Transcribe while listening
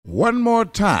one more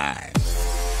time.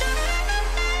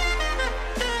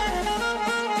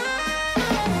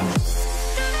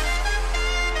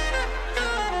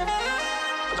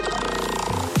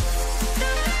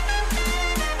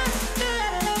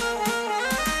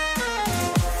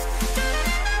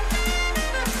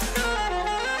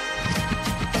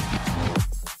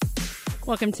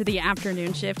 Welcome to the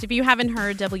afternoon shift. If you haven't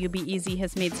heard, WBEZ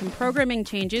has made some programming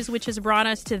changes, which has brought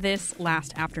us to this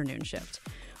last afternoon shift.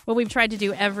 What we've tried to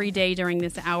do every day during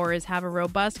this hour is have a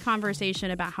robust conversation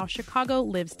about how Chicago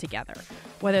lives together,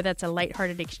 whether that's a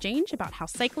lighthearted exchange about how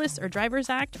cyclists or drivers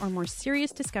act, or more serious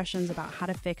discussions about how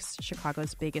to fix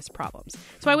Chicago's biggest problems.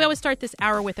 So we always start this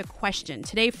hour with a question.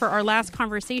 Today, for our last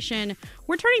conversation,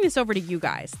 we're turning this over to you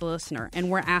guys, the listener,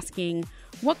 and we're asking,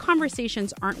 what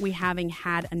conversations aren't we having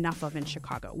had enough of in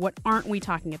Chicago? What aren't we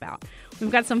talking about?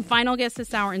 We've got some final guests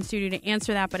this hour in studio to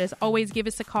answer that, but as always, give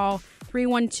us a call,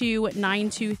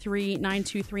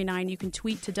 312-923-9239. You can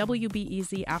tweet to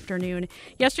WBEZ Afternoon.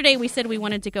 Yesterday, we said we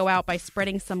wanted to go out by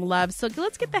spreading some love, so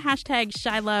let's get the hashtag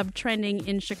ShyLove trending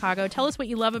in Chicago. Tell us what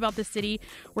you love about the city.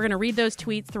 We're going to read those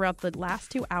tweets throughout the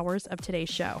last 2 hours of today's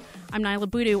show. I'm Nyla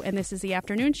Boodoo, and this is the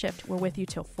Afternoon Shift. We're with you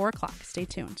till 4 o'clock. Stay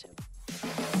tuned.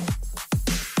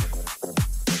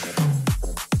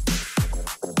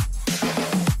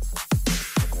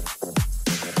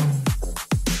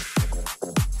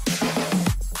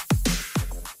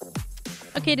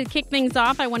 Okay, to kick things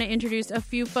off, I want to introduce a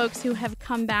few folks who have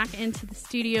come back into the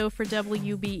studio for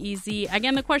WBEZ.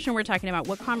 Again, the question we're talking about,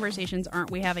 what conversations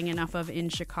aren't we having enough of in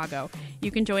Chicago?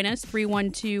 You can join us,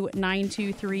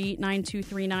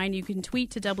 312-923-9239. You can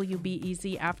tweet to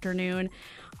WBEZ Afternoon.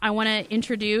 I want to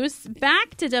introduce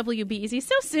back to WBEZ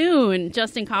so soon,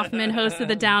 Justin Kaufman, host of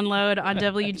The Download on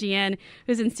WGN,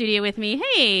 who's in studio with me.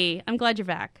 Hey, I'm glad you're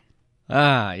back.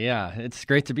 Yeah, it's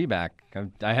great to be back.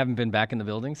 I haven't been back in the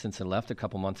building since I left a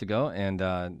couple months ago, and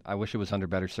I wish it was under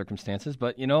better circumstances.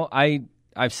 But, you know, I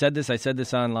said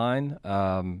this online.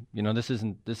 You know, this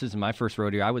isn't my first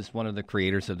rodeo. I was one of the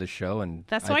creators of this show, and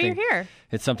that's why you're here.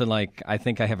 It's something like, I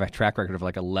think I have a track record of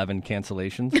like 11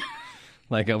 cancellations.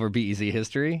 Like over BEZ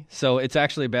history. So it's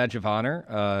actually a badge of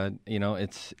honor. You know,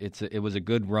 it was a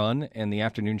good run, and the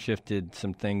afternoon shift did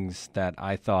some things that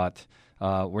I thought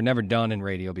were never done in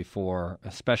radio before,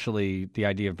 especially the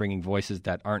idea of bringing voices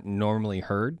that aren't normally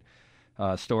heard,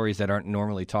 stories that aren't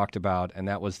normally talked about, and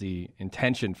that was the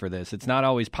intention for this. It's not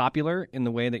always popular in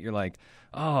the way that you're like,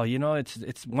 oh, you know,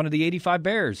 it's one of the 85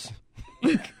 Bears.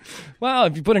 Well,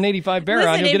 if you put an 85 Bear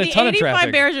on, you'll get a ton of traffic.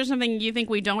 85 Bears are something you think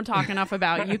we don't talk enough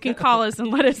about, you can call us and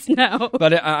let us know.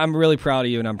 But I'm really proud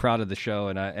of you, and I'm proud of the show,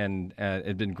 and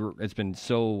it's been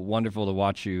so wonderful to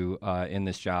watch you in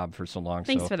this job for so long.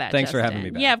 Thanks for that, Thanks Justin. for having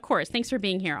me back. Yeah, of course. Thanks for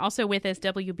being here. Also with us,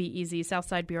 WBEZ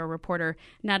Southside Bureau reporter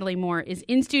Natalie Moore is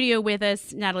in studio with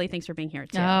us. Natalie, thanks for being here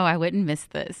too. Oh, I wouldn't miss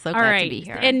this. So glad to be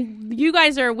here. And you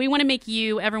guys we want to make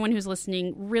you, everyone who's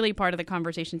listening, really part of the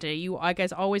conversation today. You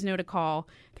guys always know to call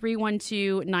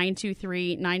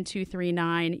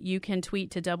 312-923-9239. You can tweet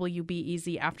to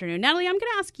WBEZ Afternoon. Natalie, I'm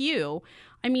going to ask you,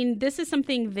 I mean, this is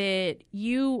something that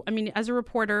you, I mean, as a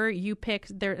reporter, you pick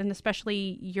there, and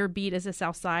especially your beat as a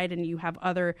South Side, and you have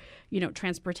other, you know,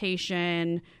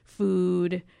 transportation,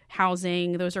 food,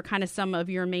 housing. Those are kind of some of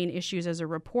your main issues as a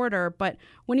reporter. But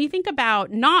when you think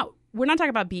about we're not talking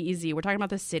about BEZ. We're talking about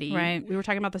the city. Right. We were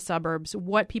talking about the suburbs.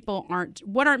 What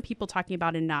aren't people talking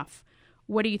about enough?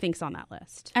 What do you think's on that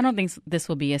list? I don't think this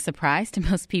will be a surprise to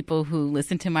most people who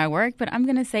listen to my work, but I'm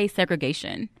going to say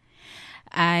segregation.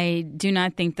 I do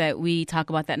not think that we talk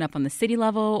about that enough on the city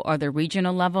level or the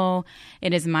regional level.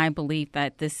 It is my belief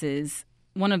that this is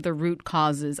one of the root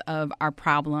causes of our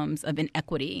problems of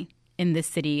inequity in this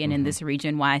city and in this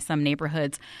region, why some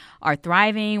neighborhoods are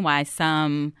thriving, why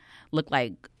some look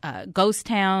like ghost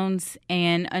towns.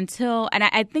 And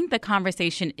I think the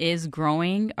conversation is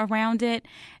growing around it.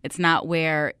 It's not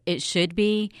where it should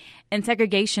be. And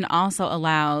segregation also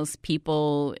allows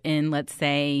people in, let's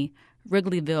say,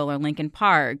 Wrigleyville or Lincoln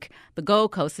Park, the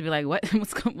Gold Coast, to be like, what's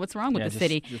wrong with the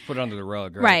city? Just put it under the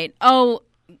rug, right? Right. Oh,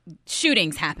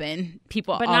 shootings happen.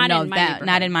 People but all not know in my that. neighborhood.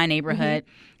 Not in my neighborhood.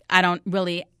 I don't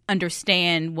really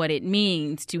understand what it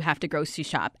means to have to grocery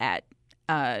shop at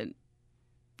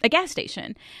a gas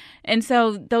station. And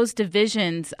so those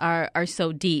divisions are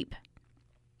so deep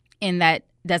in that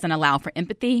doesn't allow for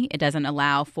empathy. It doesn't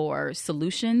allow for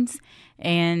solutions.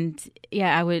 And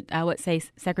yeah, I would say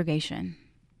segregation.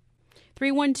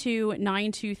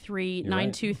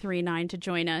 312-923-9239 to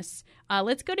join us.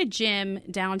 Let's go to Jim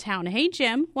downtown. Hey,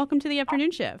 Jim. Welcome to the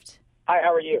afternoon shift. Hi,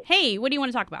 how are you? Hey, what do you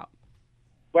want to talk about?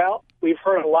 Well, we've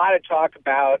heard a lot of talk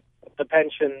about the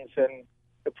pensions and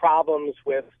the problems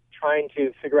with trying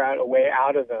to figure out a way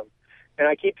out of them. And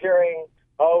I keep hearing,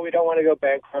 oh, we don't want to go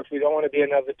bankrupt, we don't want to be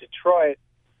another Detroit.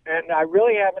 And I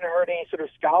really haven't heard any sort of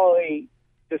scholarly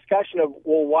discussion of,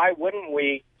 well, why wouldn't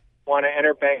we want to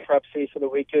enter bankruptcy so that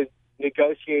we could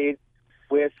negotiate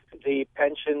with the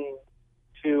pension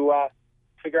to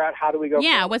figure out how do we go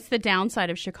Yeah, forward. what's the downside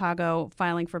of Chicago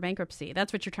filing for bankruptcy?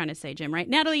 That's what you're trying to say, Jim, right?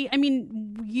 Natalie, I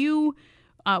mean, you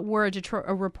were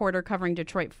a reporter covering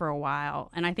Detroit for a while,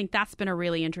 and I think that's been a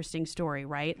really interesting story,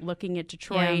 right? Looking at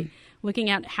Detroit, looking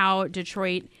at how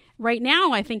Detroit right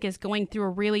now, I think, is going through a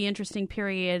really interesting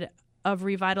period of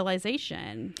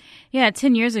revitalization. Yeah,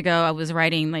 10 years ago, I was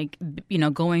writing,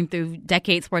 going through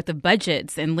decades worth of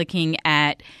budgets and looking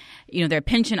at, their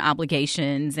pension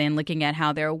obligations and looking at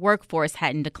how their workforce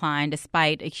hadn't declined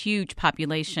despite a huge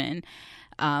population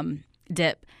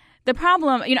dip. The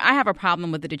problem, I have a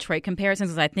problem with the Detroit comparisons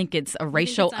because I think it's a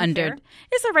racial undertone.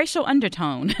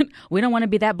 We don't want to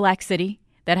be that black city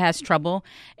that has trouble.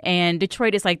 And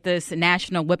Detroit is like this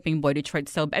national whipping boy. Detroit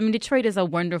is a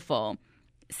wonderful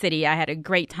city. I had a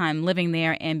great time living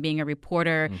there and being a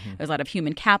reporter. Mm-hmm. There's a lot of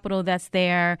human capital that's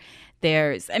there.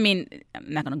 I'm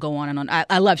not going to go on and on.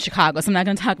 I love Chicago, so I'm not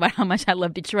going to talk about how much I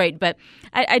love Detroit. But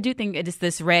I do think it is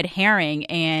this red herring,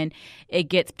 and it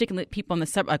gets particularly people in the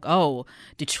suburb like, oh,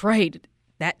 Detroit,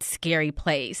 that scary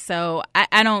place. So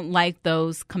I don't like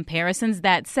those comparisons.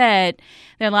 That said,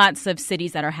 there are lots of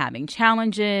cities that are having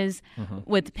challenges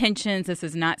with pensions. This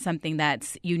is not something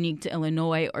that's unique to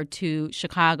Illinois or to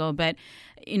Chicago. But,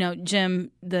 Jim,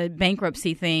 the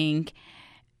bankruptcy thing,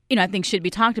 I think should be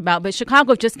talked about. But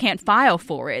Chicago just can't file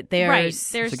for it.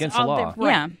 It's against the law.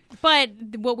 Yeah. But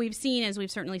what we've seen is we've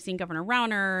certainly seen Governor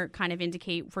Rauner kind of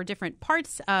indicate for different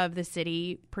parts of the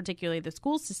city, particularly the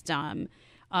school system,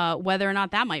 whether or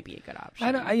not that might be a good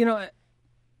option.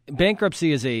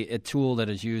 Bankruptcy is a tool that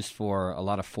is used for a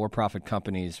lot of for-profit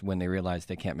companies when they realize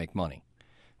they can't make money,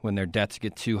 when their debts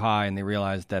get too high and they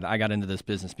realize that I got into this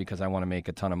business because I want to make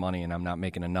a ton of money and I'm not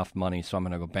making enough money, so I'm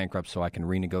going to go bankrupt so I can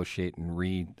renegotiate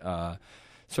and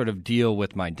sort of deal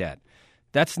with my debt.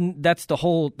 That's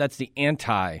the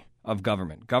anti of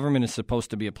government. Government is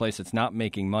supposed to be a place that's not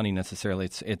making money necessarily.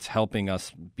 It's helping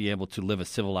us be able to live a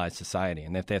civilized society,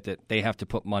 and if they have to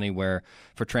put money where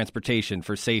for transportation,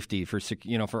 for safety, for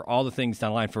all the things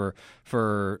down the line, for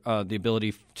the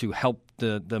ability to help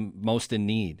the most in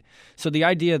need. So the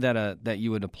idea that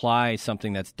you would apply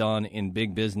something that's done in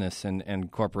big business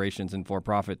and corporations and for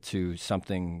profit to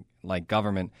something like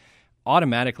government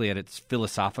automatically at its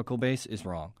philosophical base is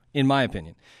wrong, in my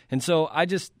opinion. And so I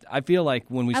feel like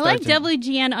when we start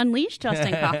WGN Unleashed,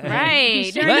 Justin Kaufman. Right.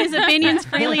 He's sharing his opinions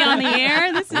freely on the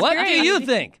air. This is what great. do you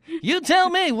think? You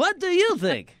tell me. What do you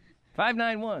think?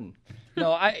 591.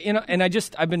 No,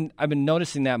 I've been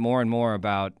noticing that more and more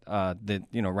about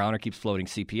Rauner keeps floating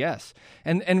CPS,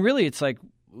 and really it's like,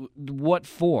 what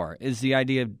for? Is the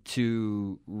idea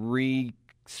to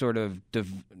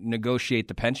negotiate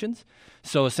the pensions?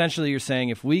 So essentially, you're saying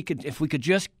if we could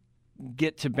just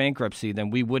get to bankruptcy, then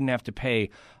we wouldn't have to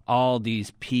pay all these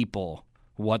people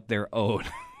what they're owed.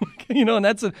 And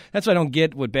that's what I don't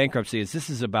get. What bankruptcy is. This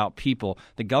is about people.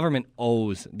 The government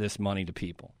owes this money to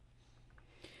people.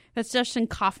 That's Justin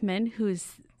Kaufman,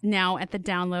 who's now at the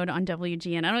download on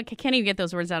WGN. I can't even get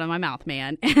those words out of my mouth,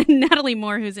 man. And Natalie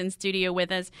Moore, who's in studio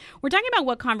with us. We're talking about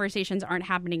what conversations aren't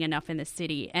happening enough in the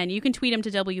city. And you can tweet them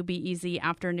to WBEZ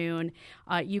Afternoon.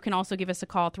 You can also give us a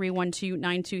call,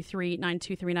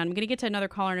 312-923-9239. I'm going to get to another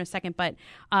caller in a second. But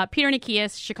Peter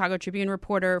Nikias, Chicago Tribune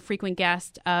reporter, frequent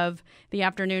guest of the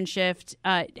afternoon shift,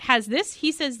 has this.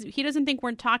 He says he doesn't think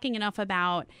we're talking enough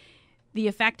about the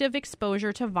effect of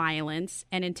exposure to violence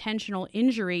and intentional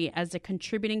injury as a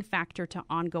contributing factor to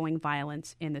ongoing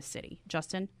violence in the city.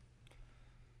 Justin?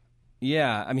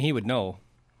 Yeah, I mean, he would know,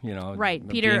 right,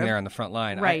 Peter, being there on the front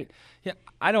line. Right.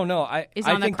 I don't know. I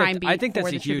think that's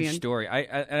a huge Tribune story.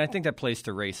 And I think that plays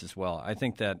to race as well. I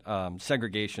think that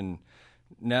segregation,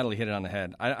 Natalie hit it on the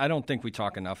head. I don't think we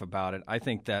talk enough about it. I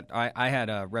think that I had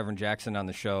Reverend Jackson on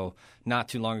the show not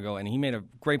too long ago, and he made a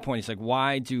great point. He's like,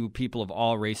 why do people of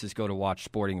all races go to watch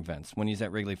sporting events? When he's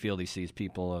at Wrigley Field, he sees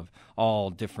people of all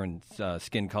different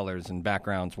skin colors and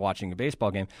backgrounds watching a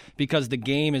baseball game because the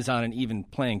game is on an even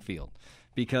playing field.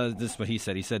 Because this is what he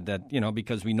said. He said that,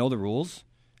 because we know the rules,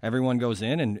 everyone goes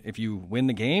in, and if you win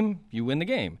the game, you win the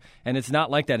game. And it's not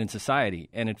like that in society.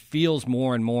 And it feels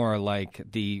more and more like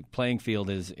the playing field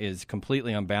is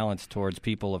completely unbalanced towards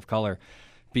people of color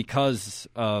because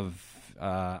of,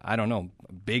 I don't know,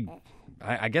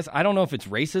 I guess I don't know if it's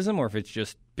racism or if it's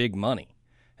just big money.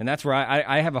 And that's where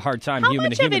I have a hard time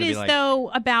human to human to be like. How much of it is, like, though,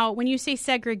 about when you say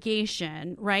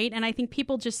segregation, right? And I think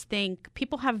people just think,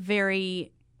 people have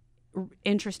very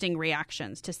interesting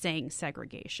reactions to saying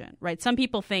segregation, right? Some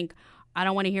people think, I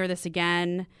don't want to hear this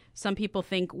again. Some people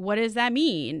think, what does that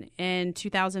mean in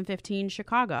 2015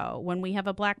 Chicago when we have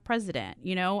a black president?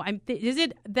 You know, is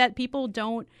it that people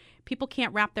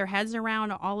can't wrap their heads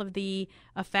around all of the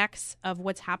effects of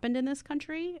what's happened in this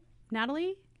country?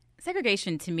 Natalie?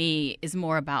 Segregation to me is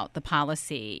more about the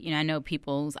policy. You know, I know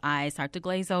people's eyes start to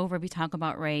glaze over if we talk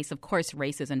about race. Of course,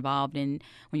 race is involved in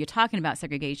when you're talking about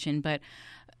segregation, but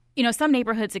you know, some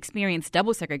neighborhoods experience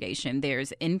double segregation.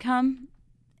 There's income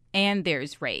and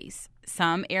there's race.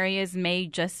 Some areas may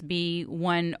just be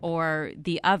one or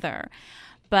the other.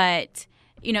 But,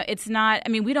 you know, it's not, I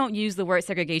mean, we don't use the word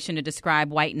segregation to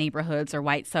describe white neighborhoods or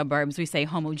white suburbs. We say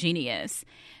homogeneous.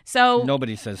 So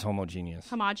nobody says homogeneous.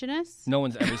 Homogenous? No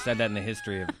one's ever said that in the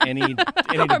history of any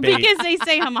Or debate. because they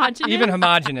say homogenous? Even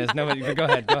homogenous. Nobody. Go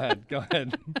ahead.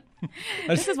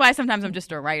 this is why sometimes I'm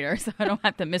just a writer, so I don't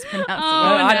have to mispronounce the word.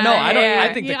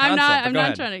 I think the concept. I'm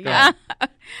not trying to.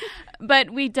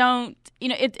 But we don't, you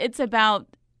know, it's about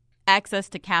access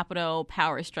to capital,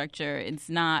 power structure. It's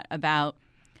not about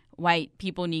white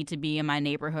people need to be in my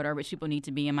neighborhood or rich people need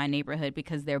to be in my neighborhood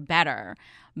because they're better.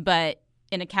 But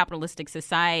in a capitalistic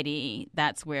society,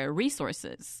 that's where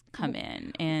resources come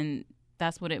in. And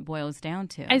that's what it boils down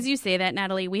to. As you say that,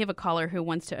 Natalie, we have a caller who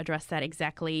wants to address that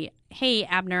exactly. Hey,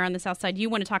 Abner on the South Side, you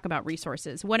want to talk about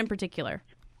resources. What in particular?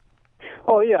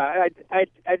 Oh, yeah. I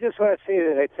just want to say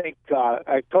that I think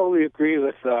I totally agree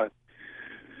with the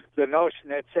notion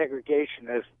that segregation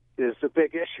is a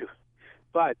big issue.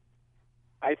 But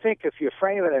I think if you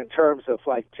frame it in terms of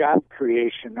like job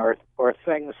creation or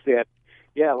things that,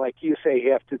 yeah, like you say,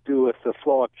 have to do with the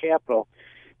flow of capital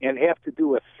and have to do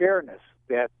with fairness,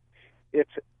 that it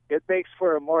makes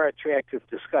for a more attractive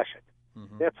discussion.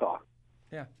 Mm-hmm. That's all.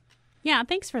 Yeah. Yeah,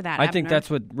 thanks for that, I Abner. think that's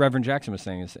what Reverend Jackson was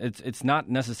saying. It's not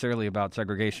necessarily about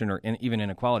segregation or even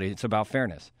inequality. It's about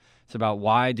fairness. It's about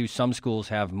why do some schools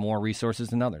have more resources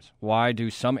than others? Why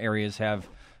do some areas have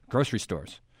grocery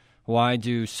stores? Why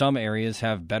do some areas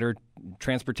have better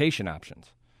transportation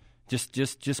options?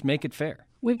 Just make it fair.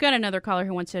 We've got another caller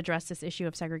who wants to address this issue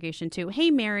of segregation, too. Hey,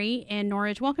 Mary in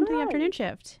Norridge. Welcome to the afternoon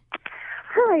shift.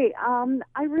 Hi.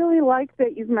 I really like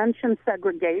that you've mentioned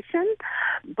segregation,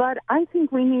 but I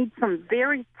think we need some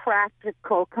very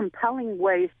practical, compelling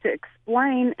ways to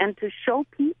explain and to show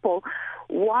people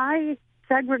why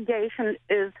segregation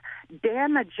is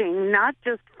damaging, not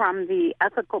just from the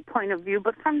ethical point of view,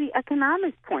 but from the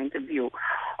economic point of view.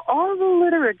 All the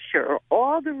literature,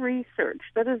 all the research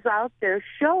that is out there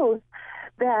shows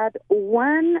that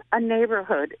when a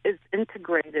neighborhood is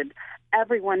integrated,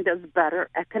 everyone does better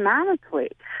economically.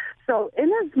 So in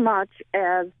as much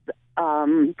as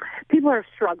people are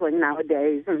struggling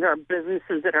nowadays and there are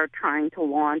businesses that are trying to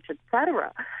launch,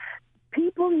 etc.,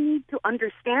 people need to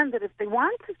understand that if they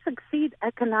want to succeed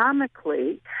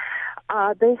economically,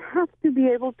 they have to be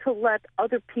able to let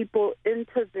other people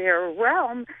into their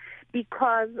realm,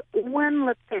 because when,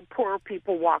 let's say, poor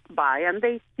people walk by and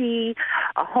they see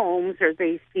homes or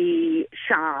they see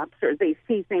shops or they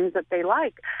see things that they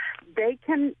like, they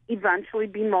can eventually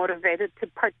be motivated to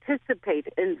participate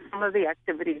in some of the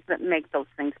activities that make those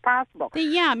things possible.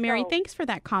 Yeah, Mary, thanks for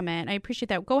that comment. I appreciate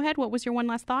that. Go ahead. What was your one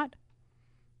last thought?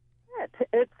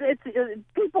 It's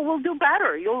people will do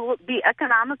better. You'll be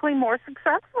economically more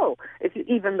successful if you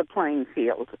even the playing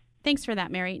field. Thanks for that,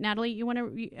 Mary. Natalie,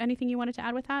 anything you wanted to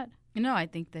add with that? No, I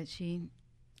think that she,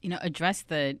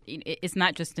 addressed it's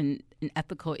not just an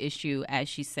ethical issue, as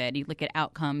she said. You look at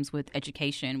outcomes with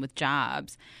education, with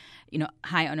jobs,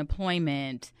 high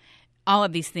unemployment. All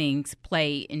of these things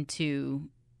play into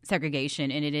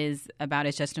segregation, and it is about,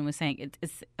 as Justin was saying,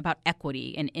 it's about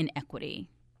equity and inequity.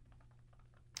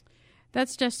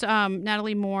 That's just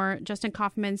Natalie Moore. Justin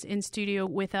Kaufman's in studio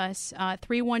with us,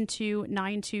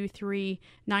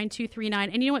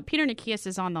 312-923-9239. And you know what? Peter Nikias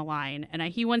is on the line, and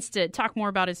he wants to talk more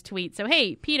about his tweet. So,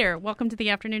 hey, Peter, welcome to the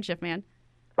afternoon shift, man.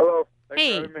 Hello. Thanks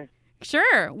for having me.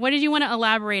 Sure. What did you want to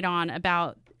elaborate on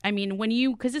about,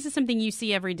 because this is something you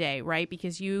see every day, right?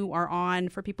 Because you are on,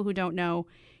 for people who don't know,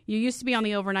 you used to be on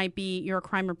the overnight beat. You're a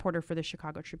crime reporter for the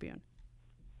Chicago Tribune.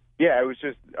 Yeah, it was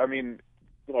just, you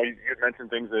had mentioned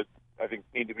things that I think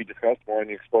need to be discussed more in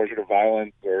the exposure to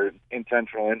violence or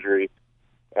intentional injury,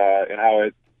 and how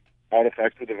it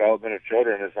affects the development of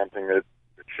children is something that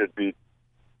should be,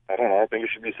 I think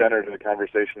it should be centered in the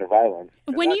conversation of violence.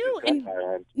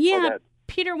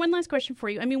 Peter, one last question for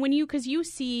you. Because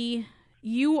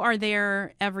you are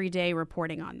there every day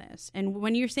reporting on this, and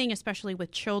when you're saying especially with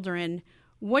children,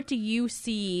 what do you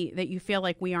see that you feel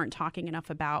like we aren't talking enough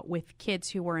about with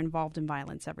kids who are involved in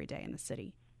violence every day in the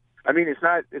city? I mean, it's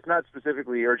not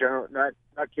specifically or general, not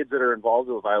kids that are involved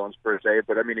with violence per se,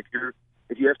 but I mean, if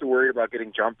you have to worry about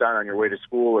getting jumped on your way to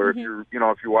school, or if you're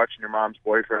watching your mom's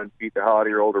boyfriend beat the hell out of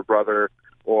your older brother,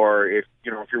 or if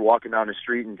you're walking down the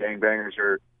street and gangbangers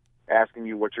are asking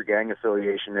you what your gang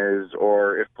affiliation is,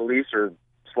 or if police are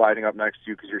sliding up next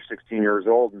to you because you're 16 years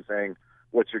old and saying,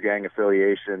 what's your gang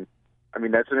affiliation? I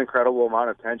mean, that's an incredible amount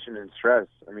of tension and stress.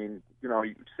 I mean,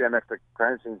 you stand next to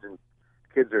crime scenes and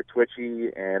kids are twitchy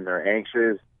and they're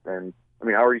anxious. And, I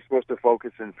mean, how are you supposed to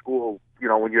focus in school,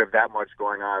 when you have that much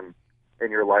going on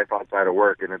in your life outside of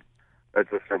work? And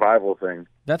it's a survival thing.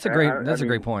 That's a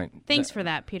great point. Thanks for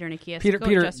that, Peter Nikias.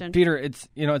 Peter,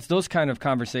 it's those kind of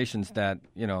conversations that,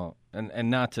 and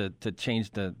not to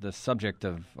change the subject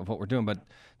of what we're doing, but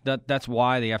that's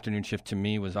why the afternoon shift to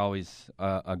me was always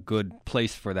a good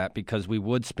place for that, because we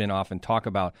would spin off and talk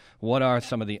about what are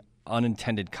some of the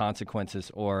unintended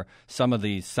consequences or some of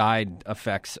the side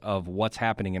effects of what's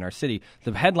happening in our city.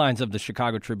 The headlines of the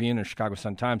Chicago Tribune and Chicago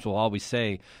Sun-Times will always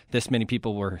say this many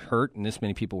people were hurt and this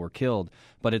many people were killed,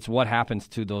 but it's what happens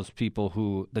to those people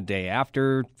who the day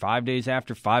after, 5 days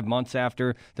after, 5 months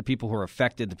after, the people who are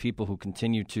affected, the people who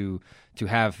continue to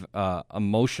have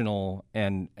emotional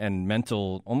and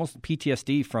mental almost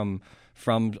PTSD from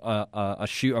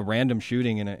a random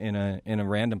shooting in a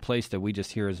random place that we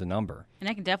just hear as a number. And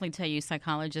I can definitely tell you,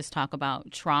 psychologists talk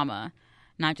about trauma,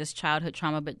 not just childhood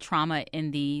trauma, but trauma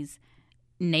in these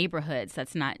neighborhoods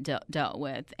that's not dealt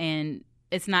with. And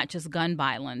it's not just gun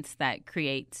violence that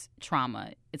creates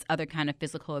trauma. It's other kind of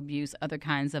physical abuse, other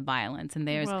kinds of violence. And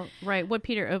there's a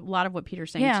lot of what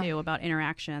Peter's saying too about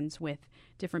interactions with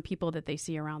different people that they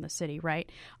see around the city,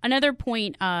 right? Another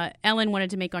point Ellen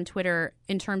wanted to make on Twitter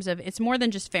in terms of it's more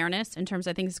than just fairness, in terms,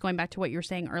 I think it's going back to what you were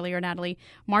saying earlier, Natalie.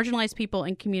 Marginalized people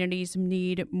and communities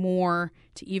need more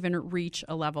to even reach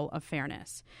a level of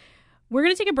fairness. We're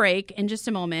going to take a break in just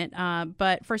a moment,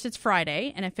 but first it's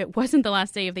Friday, and if it wasn't the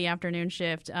last day of the afternoon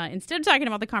shift, instead of talking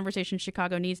about the conversation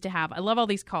Chicago needs to have, I love all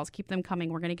these calls. Keep them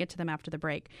coming. We're going to get to them after the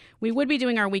break. We would be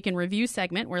doing our Week in Review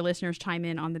segment where listeners chime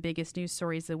in on the biggest news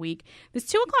stories of the week. This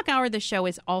 2 o'clock hour of the show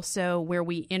is also where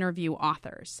we interview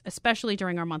authors, especially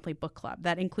during our monthly book club.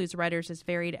 That includes writers as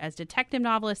varied as detective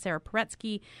novelist Sarah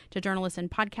Paretsky to journalist and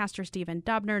podcaster Stephen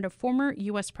Dubner to former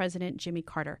U.S. President Jimmy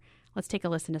Carter. Let's take a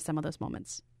listen to some of those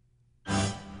moments.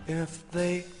 If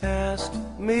they asked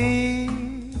me,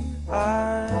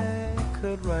 I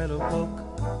could write a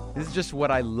book. This is just what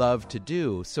I love to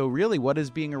do. So really, what is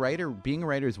being a writer? Being a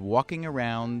writer is walking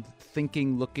around,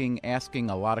 thinking, looking, asking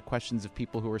a lot of questions of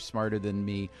people who are smarter than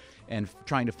me and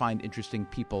trying to find interesting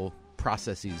people,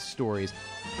 processes, stories.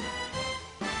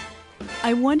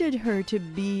 I wanted her to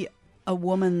be a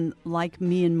woman like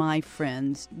me and my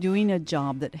friends, doing a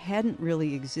job that hadn't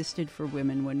really existed for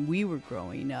women when we were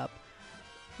growing up,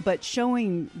 but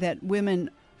showing that women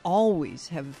always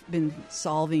have been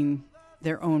solving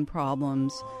their own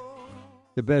problems.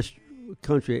 The best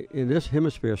country in this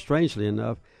hemisphere, strangely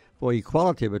enough, for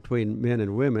equality between men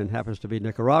and women happens to be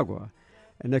Nicaragua.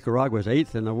 And Nicaragua is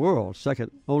 8th in the world, second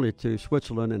only to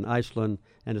Switzerland and Iceland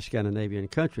and the Scandinavian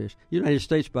countries. The United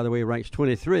States, by the way, ranks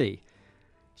 23.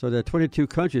 So there are 22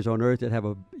 countries on earth that have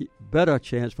a better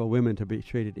chance for women to be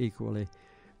treated equally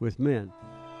with men.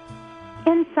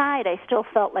 Inside, I still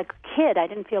felt like a kid. I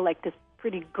didn't feel like this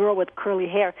pretty girl with curly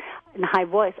hair and high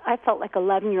voice. I felt like an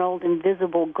 11-year-old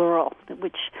invisible girl,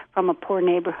 which from a poor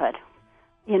neighborhood.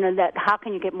 That how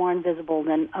can you get more invisible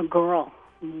than a girl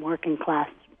in a working-class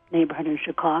neighborhood in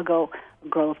Chicago, a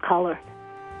girl of color?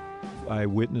 I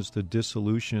witnessed the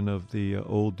dissolution of the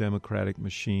old democratic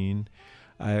machine.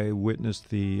 I witnessed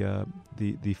the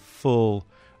full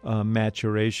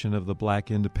maturation of the black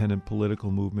independent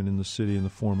political movement in the city in the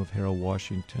form of Harold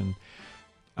Washington.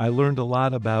 I learned a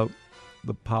lot about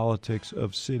the politics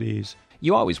of cities.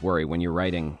 You always worry when you're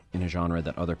writing in a genre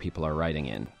that other people are writing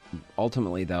in.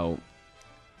 Ultimately, though,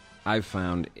 I've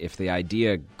found if the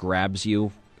idea grabs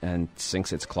you and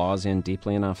sinks its claws in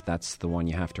deeply enough, that's the one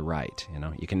you have to write.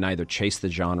 You can neither chase the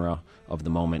genre of the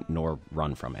moment nor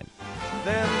run from it.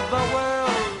 Then the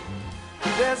world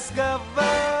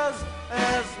discovers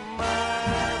as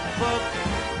my book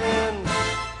in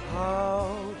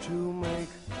how to make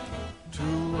two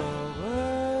lovers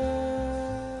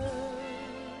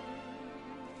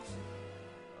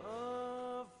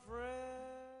a friend.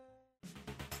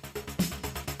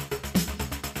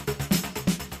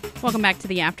 Welcome back to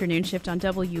the afternoon shift on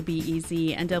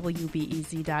WBEZ and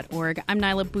WBEZ.org. I'm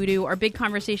Nyla Boodoo. Our big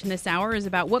conversation this hour is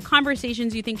about what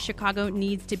conversations you think Chicago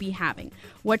needs to be having.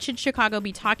 What should Chicago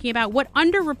be talking about? What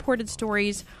underreported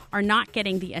stories are not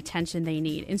getting the attention they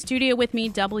need? In studio with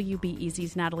me,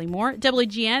 WBEZ's Natalie Moore,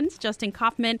 WGN's Justin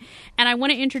Kaufman, and I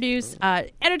want to introduce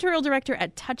editorial director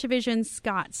at Touchavision,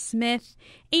 Scott Smith,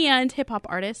 and hip-hop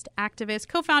artist, activist,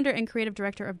 co-founder, and creative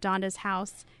director of Donda's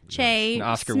House, Che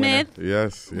Oscar Smith. winner.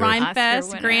 Yes.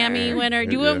 Rhymefest, Grammy winner.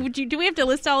 Do we have to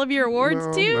list all of your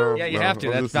awards too? No, Yeah, you no, have to.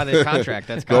 I'm That's just- not his contract.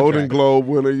 That's Golden contract. Globe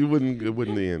winner. It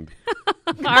wouldn't end.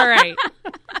 All right.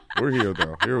 We're here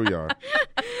though. Here we are.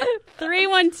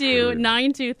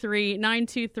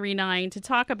 312-923-9239 to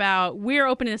talk about, we're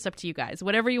opening this up to you guys.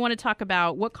 Whatever you want to talk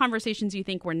about, what conversations you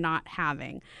think we're not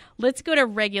having. Let's go to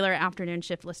regular afternoon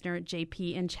shift listener,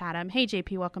 JP in Chatham. Hey,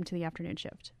 JP, welcome to the afternoon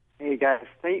shift. Hey, guys.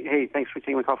 Hey, thanks for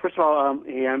taking my call. First of all,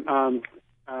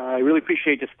 I really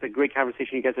appreciate just the great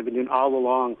conversation you guys have been doing all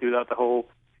along throughout the whole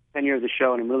tenure of the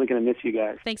show, and I'm really going to miss you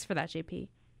guys. Thanks for that, JP.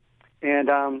 And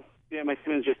my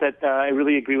statement is just that I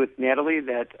really agree with Natalie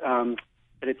that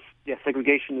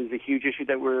segregation is a huge issue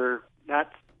that we're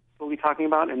not fully talking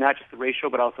about, and not just the racial,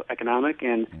 but also economic.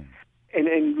 And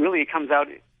really, it comes out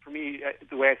for me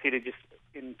the way I see it, just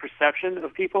in perception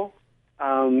of people,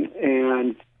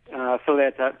 so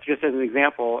that just as an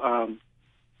example,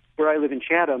 where I live in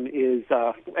Chatham is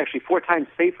actually 4 times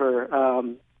safer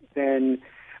than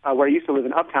where I used to live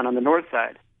in Uptown on the north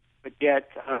side. But yet,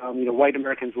 white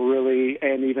Americans will really,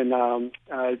 and even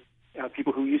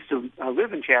people who used to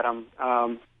live in Chatham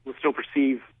will still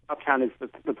perceive Uptown as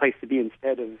the place to be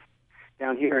instead of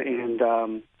down here. And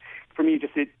for me,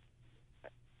 just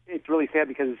it's really sad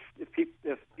because if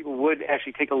people would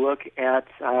actually take a look at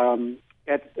brown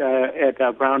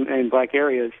and black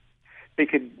areas, they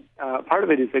could. Part of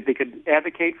it is that they could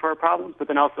advocate for our problems, but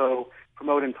then also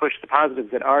promote and push the positives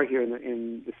that are here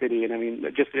in the city. And I mean,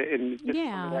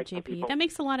 JP, that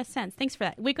makes a lot of sense. Thanks for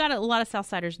that. We've got a lot of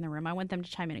Southsiders in the room. I want them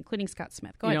to chime in, including Scott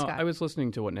Smith. Go ahead, Scott. I was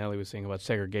listening to what Natalie was saying about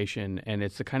segregation, and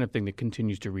it's the kind of thing that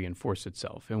continues to reinforce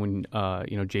itself. And when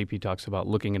JP talks about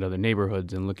looking at other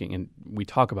neighborhoods and we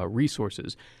talk about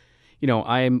resources.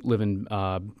 I am living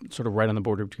sort of right on the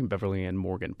border between Beverly and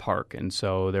Morgan Park, and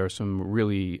so there are some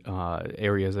really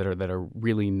areas that are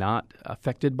really not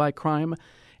affected by crime,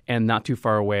 and not too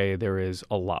far away there is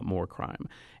a lot more crime.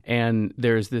 And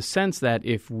there's this sense that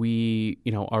if we,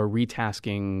 are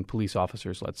retasking police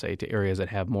officers, let's say, to areas that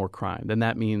have more crime, then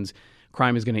that means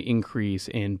crime is going to increase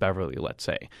in Beverly, let's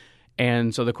say.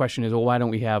 And so the question is, well, why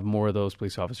don't we have more of those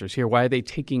police officers here? Why are they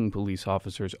taking police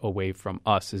officers away from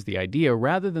us is the idea,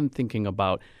 rather than thinking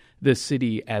about the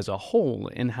city as a whole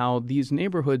and how these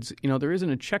neighborhoods, there isn't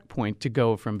a checkpoint to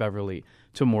go from Beverly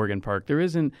to Morgan Park. There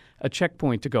isn't a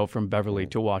checkpoint to go from Beverly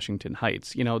to Washington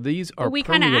Heights. These are we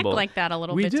kind of act like that a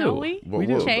little bit, don't we? We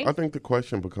do. I think the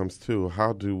question becomes, too,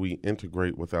 how do we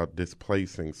integrate without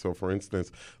displacing? So, for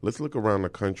instance, let's look around the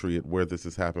country at where this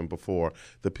has happened before.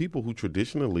 The people who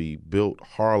traditionally built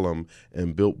Harlem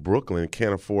and built Brooklyn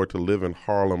can't afford to live in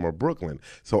Harlem or Brooklyn.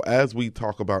 So as we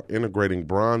talk about integrating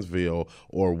Bronzeville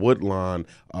or Woodlawn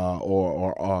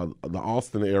or the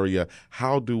Austin area,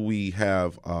 how do we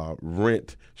have rent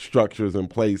structures in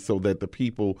place so that the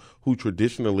people who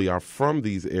traditionally are from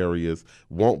these areas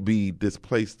won't be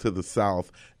displaced to the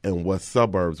south and west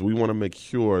suburbs? We want to make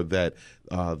sure that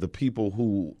the people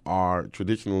who are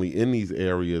traditionally in these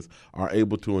areas are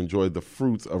able to enjoy the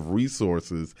fruits of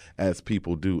resources as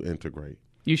people do integrate.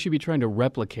 You should be trying to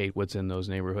replicate what's in those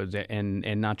neighborhoods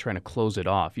and not trying to close it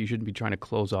off. You shouldn't be trying to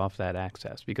close off that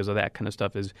access, because of that kind of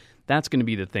stuff that's going to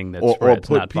be the thing that spreads, or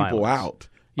put not people violence. out.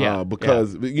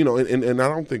 Because and I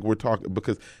don't think we're talking,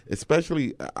 because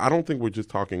especially I don't think we're just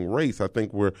talking race. I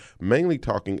think we're mainly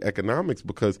talking economics,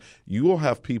 because you will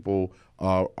have people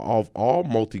of all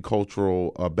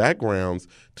multicultural backgrounds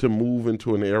to move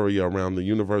into an area around the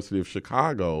University of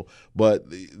Chicago, but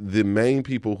the main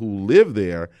people who live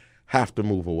there have to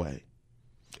move away.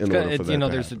 In order for that to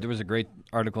happen. There was a great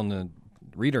article in the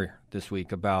Reader this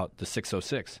week about the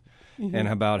 606. And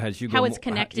about as you go, how it's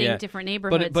connecting different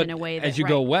neighborhoods but in a way that as you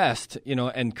go west,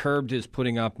 and Curbed is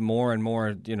putting up more and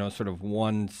more, sort of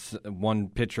one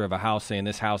picture of a house saying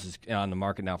this house is on the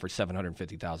market now for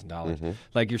 $750,000.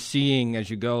 Like you're seeing as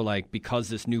you go, like because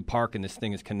this new park and this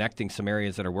thing is connecting some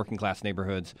areas that are working class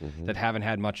neighborhoods that haven't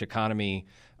had much economy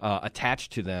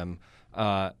attached to them.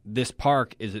 this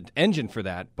park is an engine for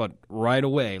that, but right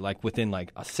away, like within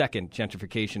like a second,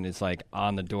 gentrification is like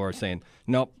on the door saying,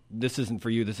 nope, this isn't for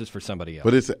you, this is for somebody else.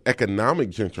 But it's economic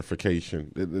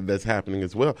gentrification that's happening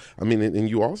as well. I mean, and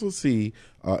you also see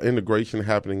integration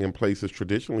happening in places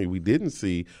traditionally we didn't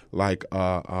see, like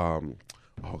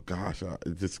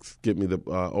just give me the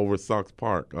over Sox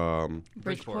Park,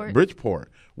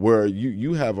 Bridgeport, where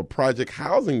you have a project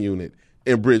housing unit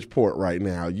in Bridgeport right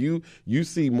now. You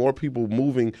see more people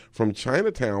moving from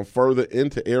Chinatown further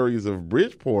into areas of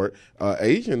Bridgeport,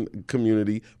 Asian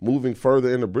community moving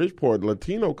further into Bridgeport,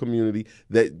 Latino community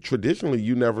that traditionally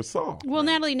you never saw. Well,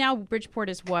 Natalie, now Bridgeport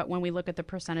is what when we look at the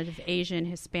percentage of Asian,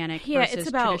 Hispanic versus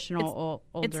traditional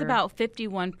older? It's about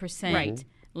 51% right.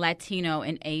 Latino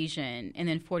and Asian, and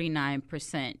then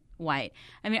 49% white.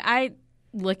 I mean, I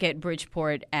look at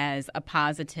Bridgeport as a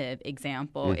positive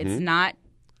example. Mm-hmm. It's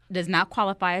does not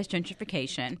qualify as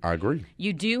gentrification. I agree.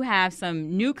 You do have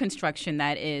some new construction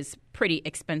that is pretty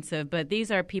expensive, but these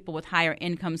are people with higher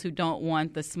incomes who don't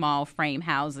want the small frame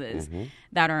houses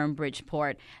that are in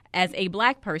Bridgeport. As a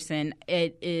black person,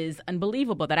 it is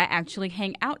unbelievable that I actually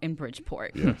hang out in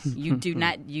Bridgeport. Yes.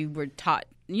 You were taught.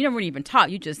 You never even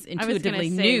taught. You just intuitively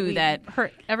knew that.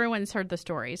 Everyone's heard the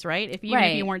stories, right? If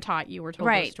you weren't taught, you were told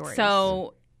those stories.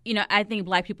 So, I think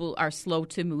black people are slow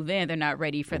to move in. They're not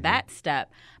ready for that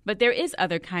step. But there is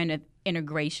other kind of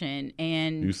integration.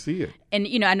 And you see it. And,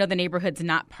 I know the neighborhood's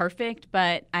not perfect,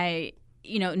 but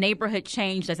neighborhood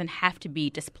change doesn't have to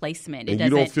be displacement. And you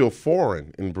don't feel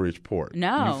foreign in Bridgeport.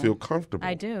 No. You feel comfortable.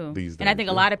 I do. These days, and I think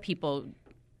a lot of people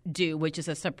do, which is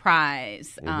a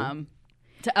surprise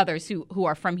to others who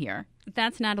are from here.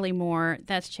 That's Natalie Moore.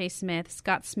 That's Chase Smith,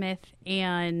 Scott Smith,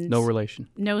 and... No relation.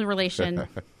 No relation.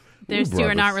 Those two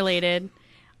are not related.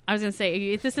 I was going to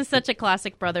say, this is such a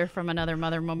classic brother from another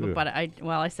mother moment, but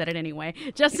I said it anyway.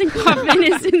 Justin Kaufman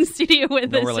is in studio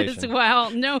with us as well.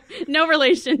 No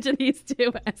relation to these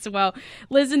two as well.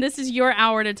 Listen, this is your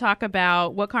hour to talk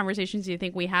about what conversations you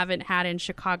think we haven't had in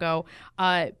Chicago.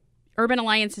 Urban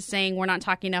Alliance is saying we're not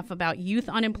talking enough about youth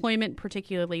unemployment,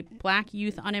 particularly black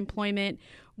youth unemployment.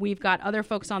 We've got other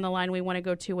folks on the line we want to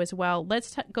go to as well.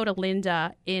 Let's go to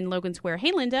Linda in Logan Square.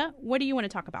 Hey, Linda, what do you want to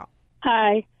talk about?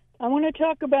 Hi. I want to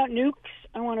talk about nukes.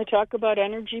 I want to talk about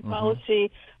energy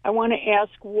policy. I want to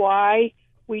ask why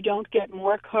we don't get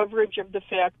more coverage of the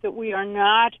fact that we are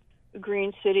not a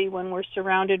green city when we're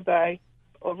surrounded by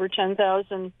over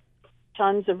 10,000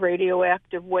 tons of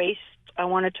radioactive waste. I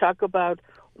want to talk about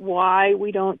why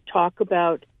we don't talk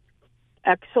about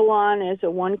Exelon as a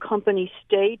one-company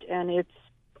state and its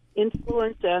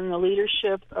influence on the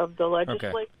leadership of the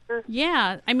legislature. Okay.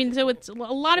 Yeah. I mean, so it's a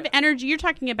lot of energy. You're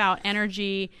talking about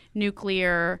energy,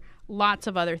 nuclear, lots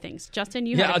of other things. Justin,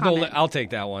 you had a comment. I'll take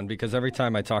that one because every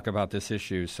time I talk about this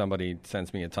issue, somebody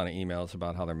sends me a ton of emails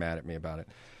about how they're mad at me about it.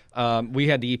 We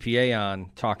had the EPA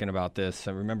on talking about this.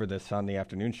 I remember this on the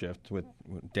afternoon shift with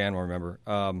Dan will remember.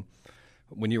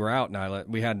 When you were out, Nyla,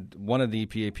 we had one of the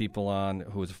EPA people on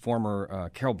who was a former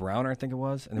Carol Browner, I think it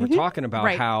was, and they were talking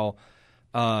about how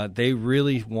they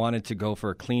really wanted to go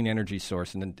for a clean energy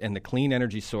source, and the clean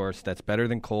energy source that's better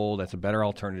than coal, that's a better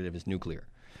alternative, is nuclear.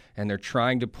 And they're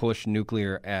trying to push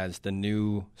nuclear as the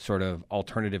new sort of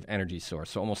alternative energy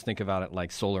source. So almost think about it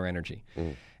like solar energy.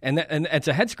 And it's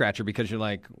a head-scratcher because you're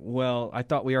like, well, I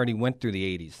thought we already went through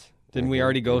the 80s. Didn't we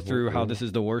already go through how this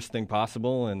is the worst thing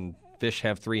possible and fish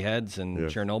have three heads and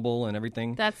Chernobyl and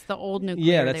everything? That's the old nuclear.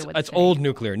 Yeah, that's old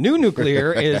nuclear. New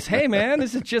nuclear is, hey, man,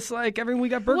 this is just like we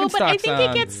got Birkenstocks on. Well, but I think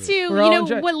it gets to,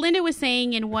 what Linda was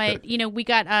saying and what, we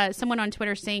got someone on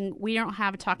Twitter saying we don't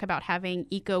have talk about having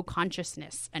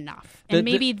eco-consciousness enough. And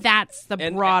maybe that's the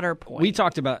broader point. We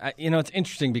talked about, it's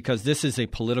interesting because this is a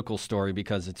political story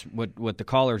because it's what the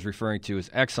caller is referring to is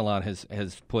Exelon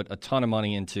has put a ton of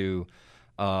money into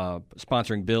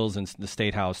sponsoring bills in the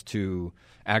State House to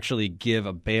actually give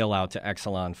a bailout to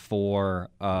Exelon for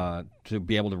to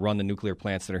be able to run the nuclear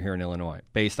plants that are here in Illinois,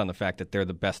 based on the fact that they're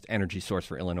the best energy source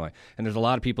for Illinois. And there's a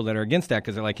lot of people that are against that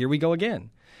because they're like, here we go again.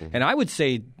 And I would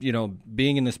say,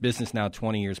 being in this business now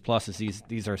 20 years plus, is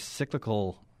these are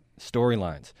cyclical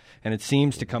storylines, and it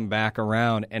seems to come back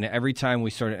around. And every time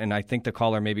we and I think the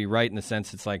caller may be right in the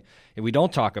sense it's like if we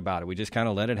don't talk about it, we just kind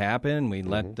of let it happen. We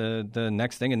let the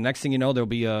next thing, and next thing you know, there'll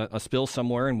be a spill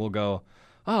somewhere, and we'll go,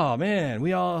 oh man, we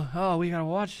gotta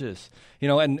watch this,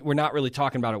 and we're not really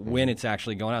talking about it when it's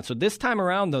actually going out. So this time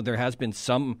around, though, there has been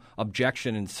some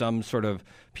objection and some sort of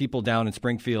people down in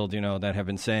Springfield, that have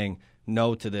been saying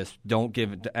no to this. Don't give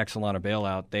Exelon a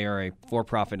bailout. They are a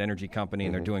for-profit energy company,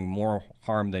 and they're doing more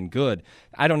harm than good.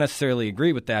 I don't necessarily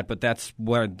agree with that, but that's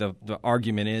where the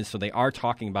argument is. So they are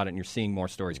talking about it, and you're seeing more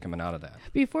stories coming out of that.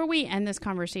 Before we end this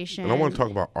conversation, And I want to talk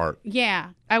about art. Yeah,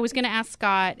 I was going to ask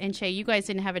Scott and Che. You guys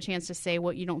didn't have a chance to say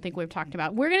what you don't think we've talked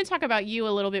about. We're going to talk about you a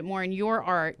little bit more in your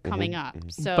art coming up.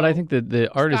 So, but I think that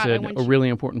the art Scott, is a really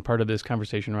important part of this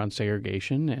conversation around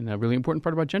segregation, and a really important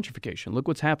part about gentrification. Look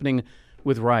what's happening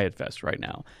with Riot Fest right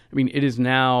now. I mean, it is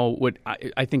now what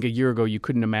I think a year ago you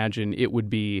couldn't imagine it would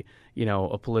be,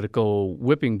 a political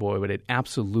whipping boy, but it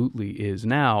absolutely is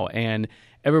now. And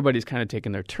everybody's kind of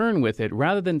taken their turn with it,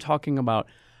 rather than talking about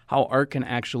how art can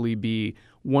actually be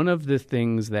one of the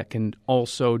things that can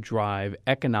also drive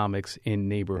economics in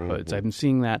neighborhoods. I've been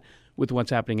seeing that with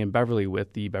what's happening in Beverly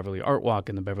with the Beverly Art Walk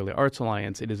and the Beverly Arts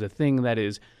Alliance. It is a thing that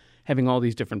is having all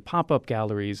these different pop-up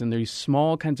galleries and these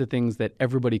small kinds of things that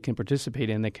everybody can participate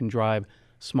in that can drive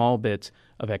small bits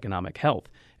of economic health.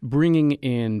 Bringing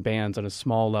in bands on a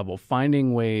small level,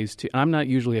 finding ways to – I'm not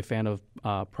usually a fan of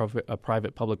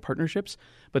private-public partnerships,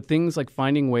 but things like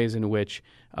finding ways in which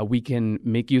we can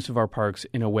make use of our parks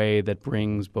in a way that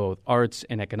brings both arts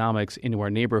and economics into our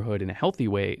neighborhood in a healthy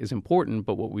way is important.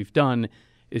 But what we've done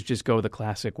is just go the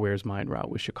classic Where's Mine route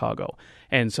with Chicago.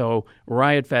 And so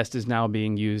Riot Fest is now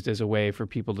being used as a way for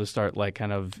people to start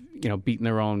beating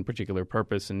their own particular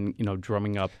purpose and,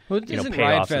 drumming up,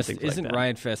 payoffs and things like that.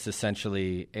 Riot Fest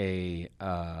essentially a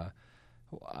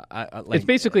it's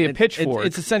basically a pitchfork.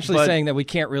 It's essentially saying that we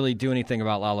can't really do anything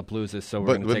about Lollapalooza, so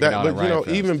we're going to take it out on Riot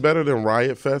Fest. Even better than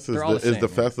Riot Fest is the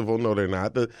festival. No, they're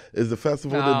not. Is the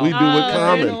festival that we do with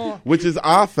Common, which is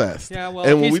our fest. Yeah, well,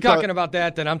 if he's talking about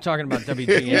that, then I'm talking about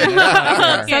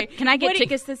WGN. So can I get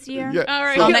tickets this year? Yeah. All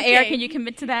right, on the air, can you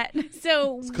commit to that?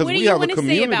 So what do you want to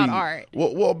say about art?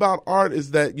 Well, about art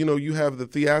is that, you have the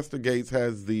Theaster Gates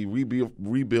has the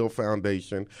Rebuild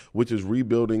Foundation, which is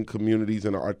rebuilding communities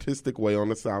in an artistic way on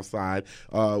the South Side.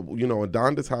 In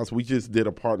Donda's house, we just did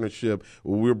a partnership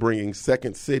where we're bringing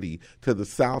Second City to the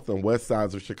south and west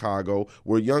sides of Chicago,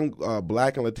 where young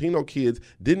Black and Latino kids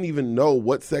didn't even know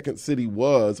what Second City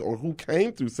was or who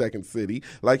came through Second City.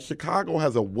 Like, Chicago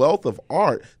has a wealth of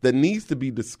art that needs to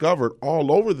be discovered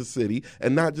all over the city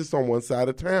and not just on one side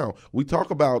of town. We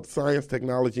talk about science,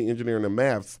 technology, engineering, and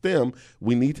math, STEM.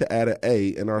 We need to add an A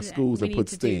in our schools and put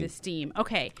STEAM. We need to do the STEAM.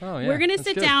 Okay. We're going to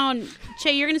sit down.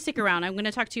 Che, you're going to stick around. I'm going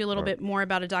to talk to you a little bit more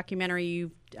about a documentary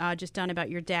you've just done about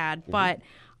your dad. But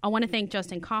I want to thank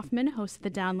Justin Kaufman, host of The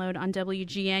Download on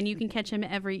WGN. You can catch him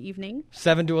every evening.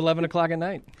 7 to 11 o'clock at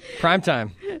night. Prime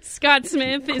time. Scott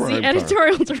Smith is the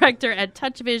editorial director at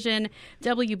Touch Vision.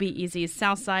 WBEZ's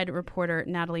Southside reporter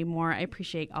Natalie Moore. I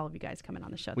appreciate all of you guys coming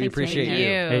on the show. We appreciate you.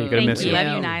 Hey, you're going to miss you.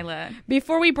 Love you, Nyla.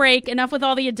 Before we break, enough with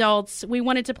all the adults. We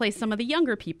wanted to play some of the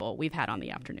younger people we've had on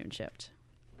the afternoon shift.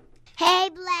 Hey,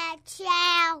 Black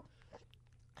Child.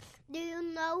 Do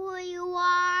you know who you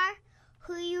are?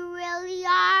 Who you really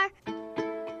are?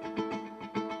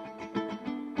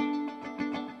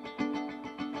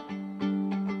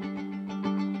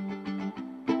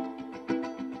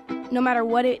 No matter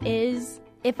what it is,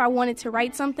 if I wanted to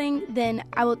write something, then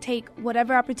I will take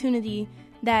whatever opportunity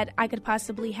that I could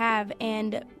possibly have.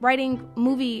 And writing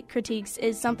movie critiques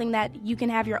is something that you can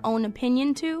have your own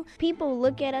opinion to. People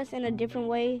look at us in a different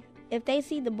way. If they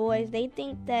see the boys, they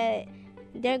think that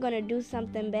they're going to do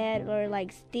something bad or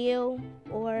like steal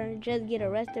or just get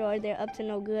arrested or they're up to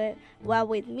no good. While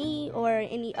with me or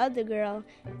any other girl,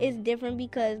 it's different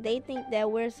because they think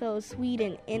that we're so sweet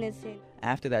and innocent.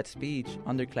 After that speech,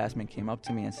 underclassmen came up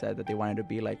to me and said that they wanted to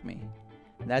be like me.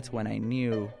 That's when I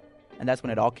knew, and that's when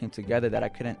it all came together, that I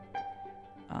couldn't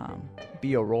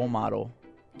be a role model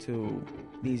to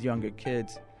these younger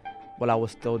kids while I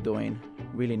was still doing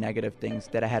really negative things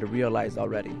that I had realized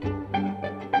already.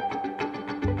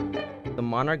 The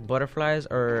monarch butterflies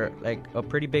are like a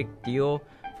pretty big deal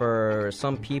for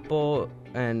some people,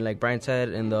 and like Brian said,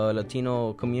 in the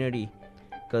Latino community,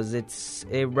 because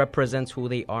it represents who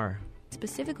they are.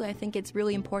 Specifically, I think it's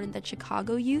really important that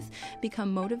Chicago youth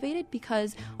become motivated,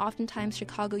 because oftentimes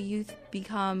Chicago youth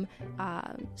become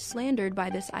slandered by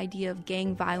this idea of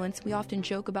gang violence. We often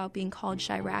joke about being called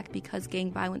Chirac because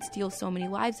gang violence steals so many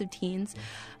lives of teens,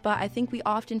 but I think we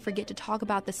often forget to talk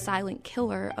about the silent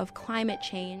killer of climate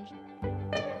change.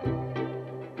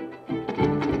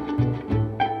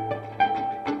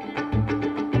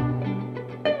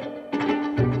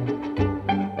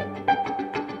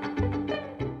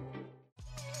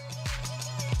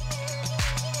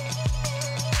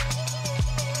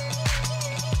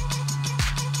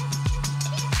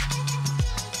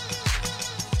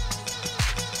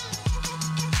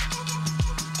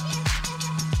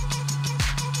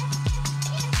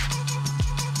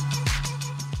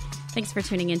 Thanks for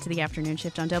tuning in to the Afternoon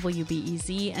Shift on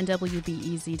WBEZ and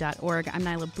WBEZ.org. I'm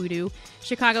Nyla Boodoo.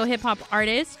 Chicago hip-hop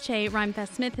artist Che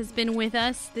Rhymefest Smith has been with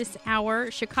us this hour.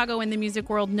 Chicago and the music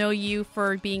world know you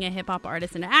for being a hip-hop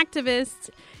artist and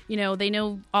activist. You know, they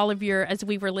know all of your, as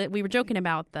we were joking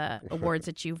about the awards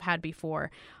that you've had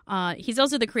before. He's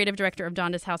also the creative director of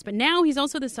Donda's House, but now he's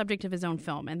also the subject of his own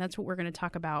film, and that's what we're going to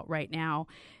talk about right now.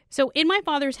 So, In My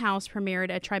Father's House premiered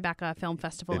at Tribeca Film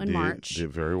Festival in March.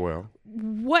 Did very well.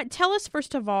 Tell us,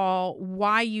 first of all,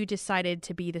 why you decided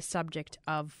to be the subject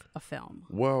of a film.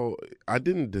 Well, I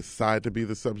didn't decide to be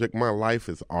the subject. My life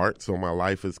is art, so my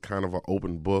life is kind of an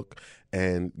open book.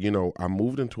 And, you know, I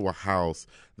moved into a house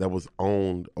that was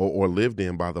owned or lived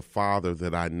in by the father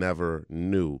that I never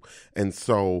knew. And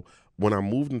so when I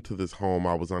moved into this home,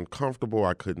 I was uncomfortable.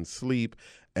 I couldn't sleep.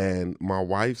 And my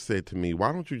wife said to me,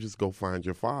 why don't you just go find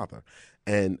your father?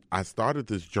 And I started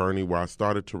this journey where I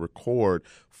started to record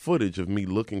footage of me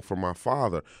looking for my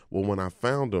father. Well, when I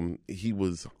found him, he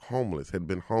was homeless, had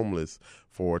been homeless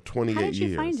for 28 years. How did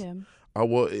you find him?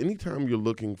 Well, anytime you're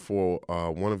looking for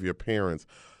one of your parents,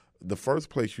 the first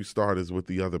place you start is with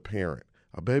the other parent.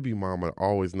 A baby mama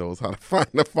always knows how to find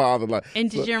the father. And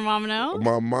did your mom know?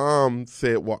 My mom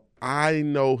said, well, I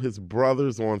know his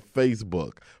brothers on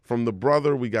Facebook. From the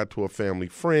brother, we got to a family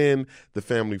friend. The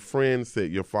family friend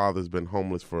said, your father's been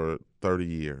homeless for 30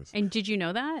 years. And did you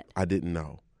know that? I didn't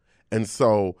know. And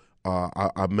so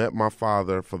I met my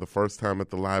father for the first time at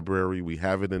the library. We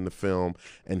have it in the film.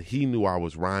 And he knew I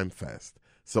was Rhymefest.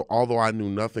 So although I knew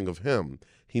nothing of him,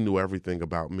 he knew everything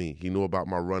about me. He knew about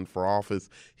my run for office.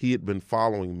 He had been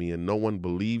following me, and no one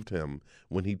believed him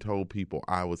when he told people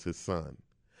I was his son.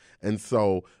 And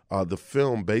so the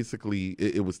film basically,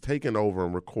 it was taken over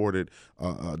and recorded,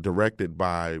 directed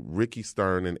by Ricky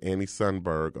Stern and Annie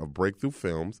Sundberg of Breakthrough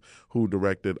Films, who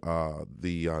directed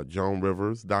the Joan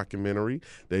Rivers documentary.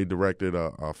 They directed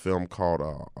a film called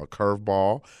A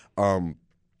Curveball.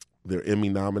 They're Emmy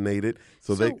nominated,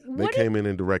 so they came in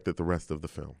and directed the rest of the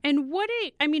film. And what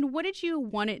did you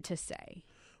want it to say?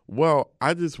 Well,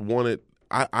 I just wanted.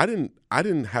 I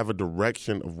didn't have a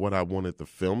direction of what I wanted the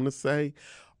film to say.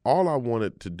 All I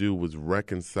wanted to do was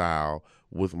reconcile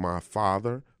with my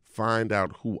father, find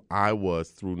out who I was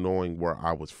through knowing where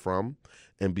I was from,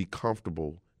 and be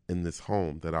comfortable in this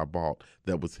home that I bought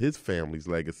that was his family's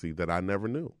legacy that I never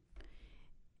knew.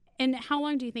 And how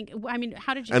long do you think?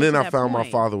 How did you? And get then to I that found point?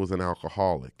 my father was an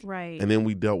alcoholic, right? And then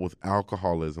we dealt with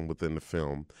alcoholism within the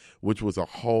film, which was a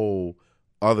whole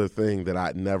other thing that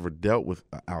I'd never dealt with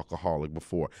an alcoholic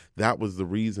before. That was the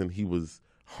reason he was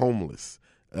homeless,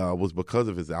 was because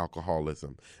of his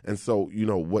alcoholism. And so, you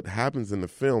know, what happens in the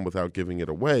film, without giving it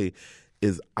away,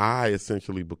 is I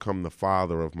essentially become the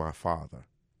father of my father.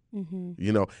 Mm-hmm.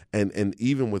 You know, and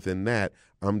even within that,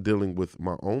 I'm dealing with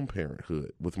my own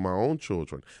parenthood, with my own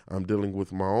children. I'm dealing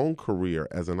with my own career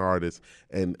as an artist.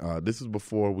 And this is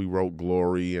before we wrote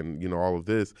Glory and, you know, all of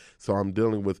this. So I'm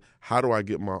dealing with how do I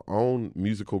get my own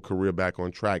musical career back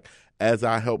on track as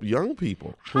I help young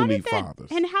people who need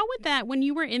fathers. And how would that, when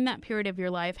you were in that period of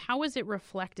your life, how was it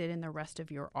reflected in the rest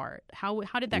of your art? How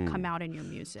did that come out in your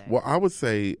music? Well, I would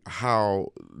say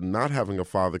how not having a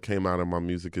father came out in my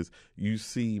music is you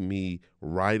see me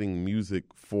writing music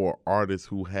for artists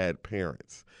who had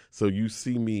parents. So you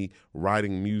see me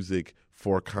writing music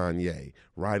for Kanye,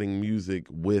 writing music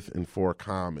with and for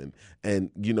Common, and,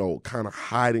 you know, kind of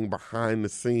hiding behind the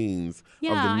scenes of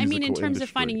the musical in terms industry. of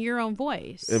finding your own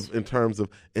voice. In terms of,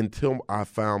 until I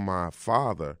found my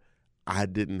father, I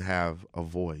didn't have a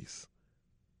voice.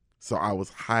 So I was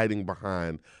hiding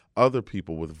behind other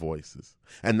people with voices.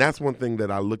 And that's one thing that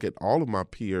I look at all of my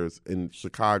peers in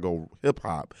Chicago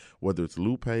hip-hop, whether it's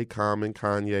Lupe, Common,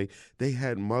 Kanye, they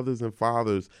had mothers and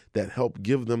fathers that helped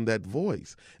give them that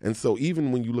voice. And so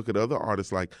even when you look at other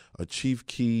artists like a Chief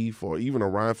Keef or even a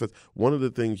Rhymefest, one of the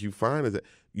things you find is that,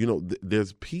 you know,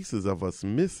 there's pieces of us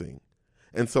missing.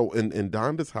 And so in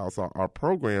Donda's House, our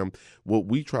program, what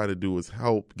we try to do is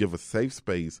help give a safe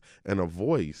space and a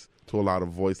voice to a lot of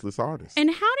voiceless artists. And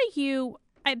how do you...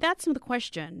 that's the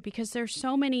question, because there's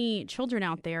so many children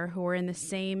out there who are in the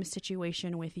same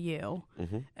situation with you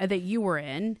that you were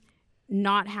in,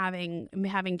 not having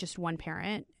just one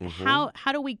parent. How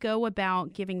do we go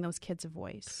about giving those kids a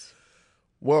voice?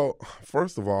 Well,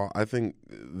 first of all, I think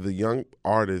the young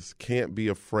artists can't be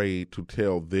afraid to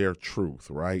tell their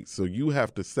truth, right? So you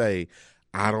have to say,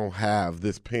 I don't have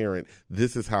this parent.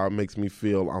 This is how it makes me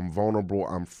feel. I'm vulnerable.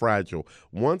 I'm fragile.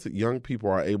 Once young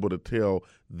people are able to tell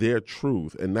their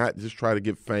truth and not just try to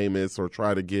get famous or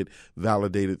try to get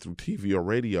validated through TV or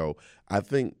radio, I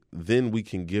think then we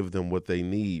can give them what they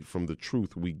need from the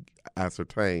truth we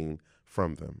ascertain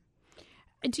from them.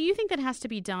 Do you think that has to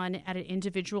be done at an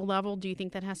individual level? Do you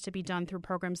think that has to be done through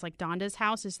programs like Donda's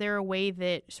House? Is there a way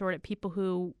that is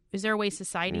there a way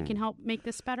society can help make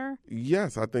this better?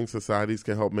 Yes, I think societies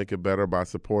can help make it better by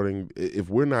supporting. If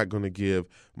we're not going to give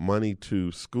money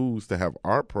to schools to have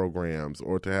art programs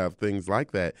or to have things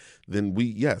like that, then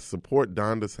support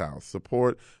Donda's House,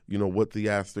 support, what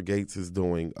Theaster Gates is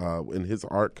doing in his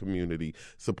art community,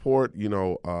 support,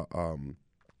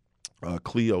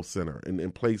 Clio Center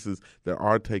and places that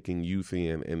are taking youth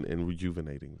in and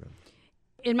rejuvenating them.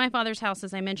 In My Father's House,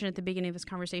 as I mentioned at the beginning of this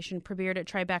conversation, premiered at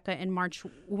Tribeca in March.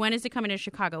 When is it coming to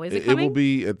Chicago? Is it coming? It will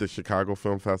be at the Chicago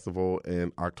Film Festival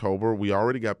in October. We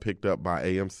already got picked up by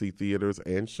AMC Theaters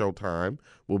and Showtime.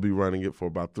 We'll be running it for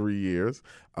about 3 years.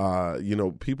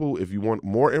 People, if you want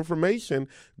more information,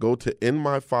 go to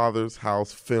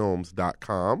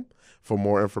InMyFathersHouseFilms.com for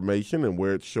more information and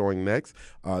where it's showing next.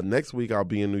 Next week, I'll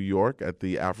be in New York at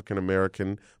the African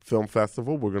American Film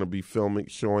Festival. We're going to be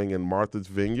showing in Martha's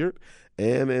Vineyard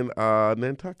and in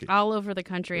Nantucket. All over the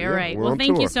country. All right. Well,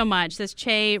 thank you so much. This is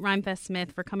Che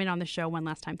Rhymefest-Smith for coming on the show one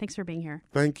last time. Thanks for being here.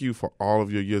 Thank you for all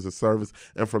of your years of service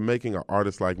and for making an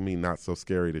artist like me not so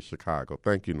scary to Chicago.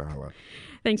 Thank you, Nyla.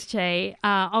 Thanks, Che.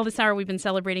 All this hour, we've been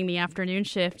celebrating the afternoon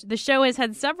shift. The show has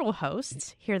had several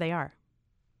hosts. Here they are.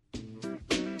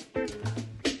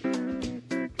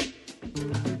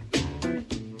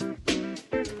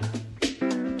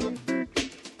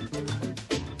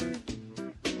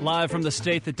 Live from the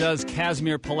state that does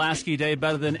Casimir Pulaski Day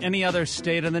better than any other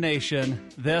state in the nation,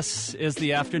 this is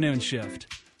the afternoon shift.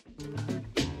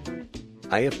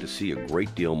 I have to see a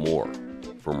great deal more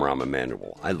from Rahm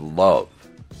Emanuel. I love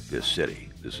this city.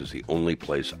 This is the only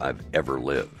place I've ever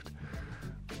lived.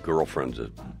 Girlfriend's a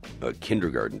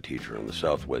kindergarten teacher on the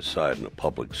southwest side in a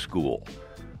public school.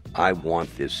 I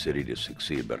want this city to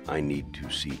succeed, but I need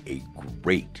to see a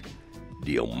great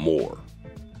deal more.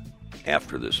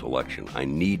 After this election, I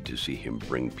need to see him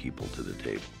bring people to the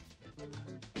table.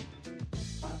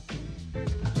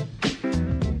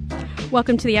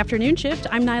 Welcome to the afternoon shift.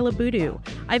 I'm Nyla Boodoo.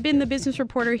 I've been the business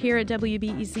reporter here at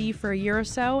WBEZ for a year or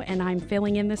so, and I'm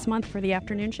filling in this month for the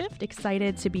afternoon shift.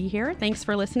 Excited to be here. Thanks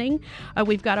for listening.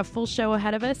 We've got a full show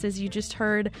ahead of us. As you just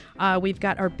heard, we've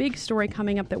got our big story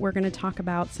coming up that we're going to talk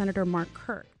about, Senator Mark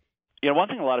Kirk. One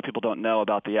thing a lot of people don't know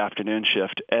about the afternoon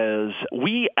shift is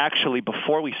we actually,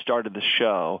 before we started the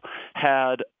show,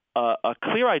 had a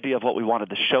clear idea of what we wanted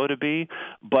the show to be,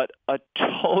 but a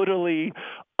totally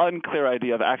unclear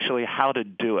idea of actually how to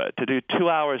do it. To do 2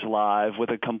 hours live with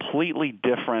a completely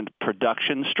different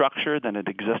production structure than it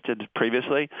existed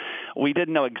previously. We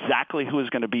didn't know exactly who was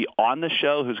going to be on the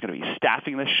show, who's going to be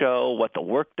staffing the show, what the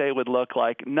workday would look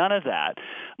like. None of that.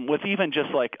 With even just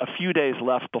like a few days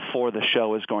left before the show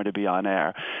was going to be on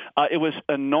air. It was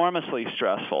enormously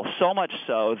stressful, so much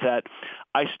so that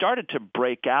I started to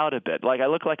break out a bit. Like I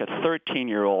look like a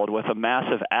 13-year-old with a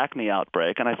massive acne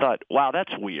outbreak, and I thought, wow,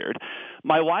 that's weird.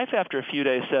 My wife, after a few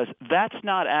days, says, that's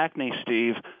not acne,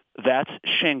 Steve, that's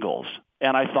shingles.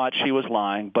 And I thought she was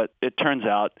lying, but it turns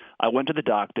out I went to the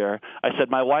doctor. I said,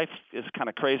 my wife is kind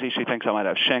of crazy. She thinks I might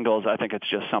have shingles. I think it's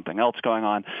just something else going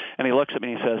on. And he looks at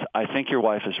me and he says, I think your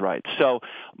wife is right. So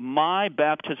my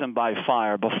baptism by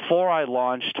fire, before I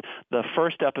launched the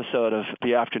first episode of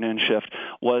The Afternoon Shift,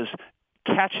 was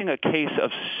catching a case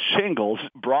of shingles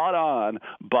brought on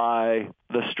by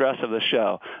the stress of the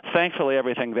show. Thankfully,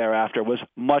 everything thereafter was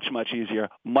much, much easier,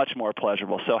 much more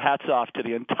pleasurable. So hats off to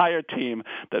the entire team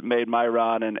that made my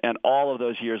run and all of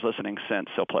those years listening since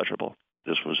so pleasurable.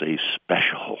 This was a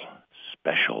special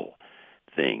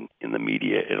thing in the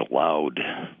media. It allowed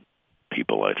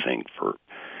people, I think, for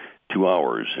 2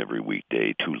 hours every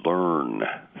weekday to learn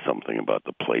something about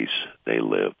the place they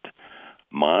lived.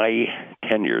 My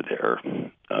tenure there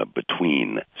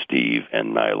between Steve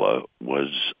and Nyla was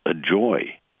a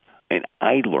joy, and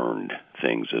I learned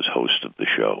things as host of the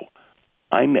show.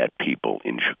 I met people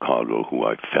in Chicago who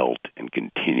I felt and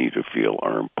continue to feel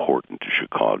are important to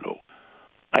Chicago.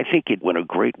 I think it went a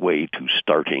great way to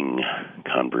starting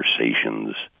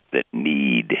conversations that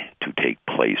need to take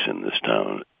place in this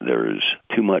town. There is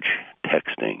too much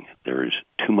texting. There is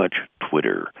too much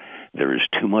Twitter. There is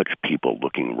too much people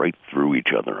looking right through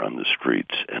each other on the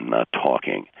streets and not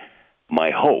talking.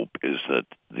 My hope is that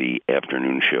the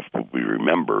afternoon shift will be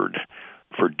remembered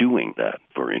for doing that,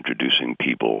 for introducing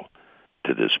people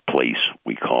to this place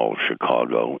we call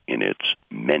Chicago in its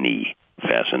many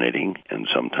fascinating and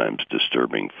sometimes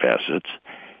disturbing facets,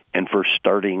 and for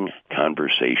starting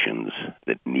conversations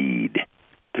that need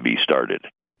to be started.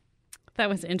 That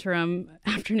was interim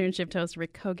afternoon shift host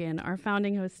Rick Kogan, our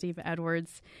founding host Steve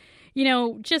Edwards. You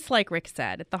know, just like Rick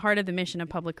said, at the heart of the mission of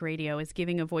public radio is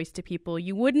giving a voice to people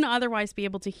you wouldn't otherwise be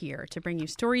able to hear, to bring you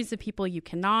stories of people you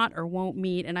cannot or won't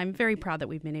meet, and I'm very proud that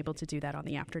we've been able to do that on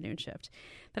the afternoon shift.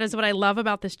 That is what I love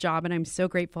about this job, and I'm so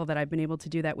grateful that I've been able to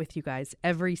do that with you guys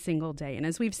every single day. And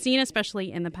as we've seen, especially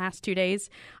in the past 2 days,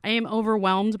 I am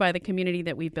overwhelmed by the community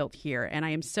that we've built here, and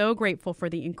I am so grateful for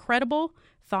the incredible,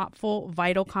 thoughtful,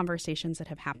 vital conversations that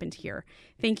have happened here.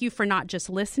 Thank you for not just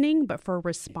listening, but for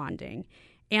responding.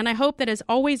 And I hope that, as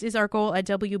always is our goal at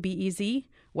WBEZ,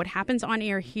 what happens on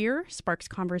air here sparks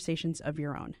conversations of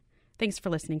your own. Thanks for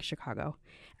listening, Chicago.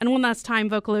 And one last time,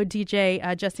 Vocalo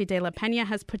DJ Jesse De La Pena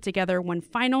has put together one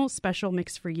final special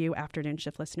mix for you, afternoon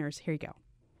shift listeners. Here you go.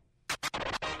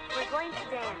 We're going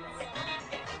to dance.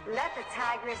 Let the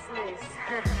tigress loose.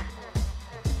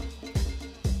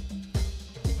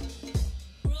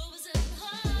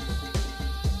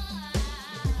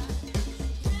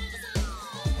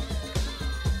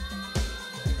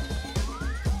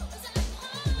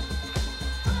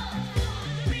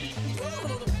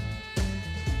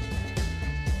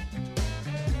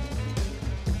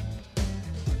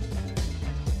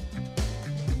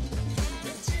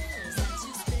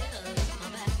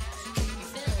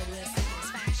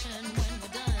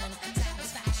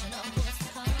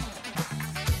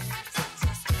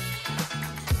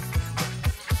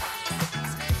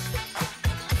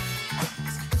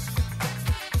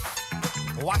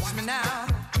 Watch me now,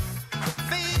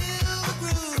 feel the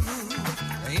groove,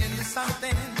 into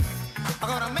something, I'm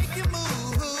gonna make you move.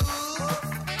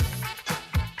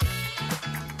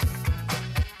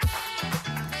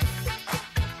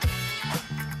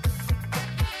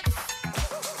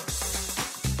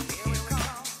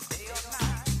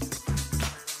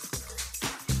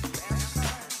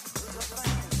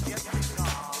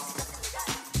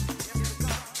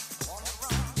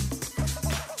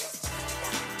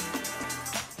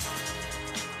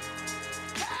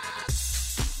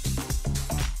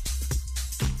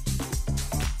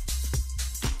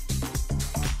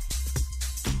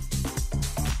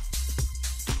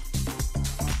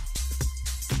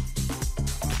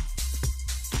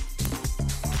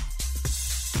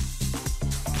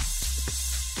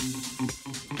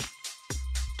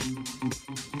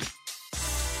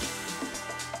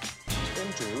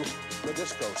 Into the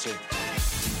disco scene.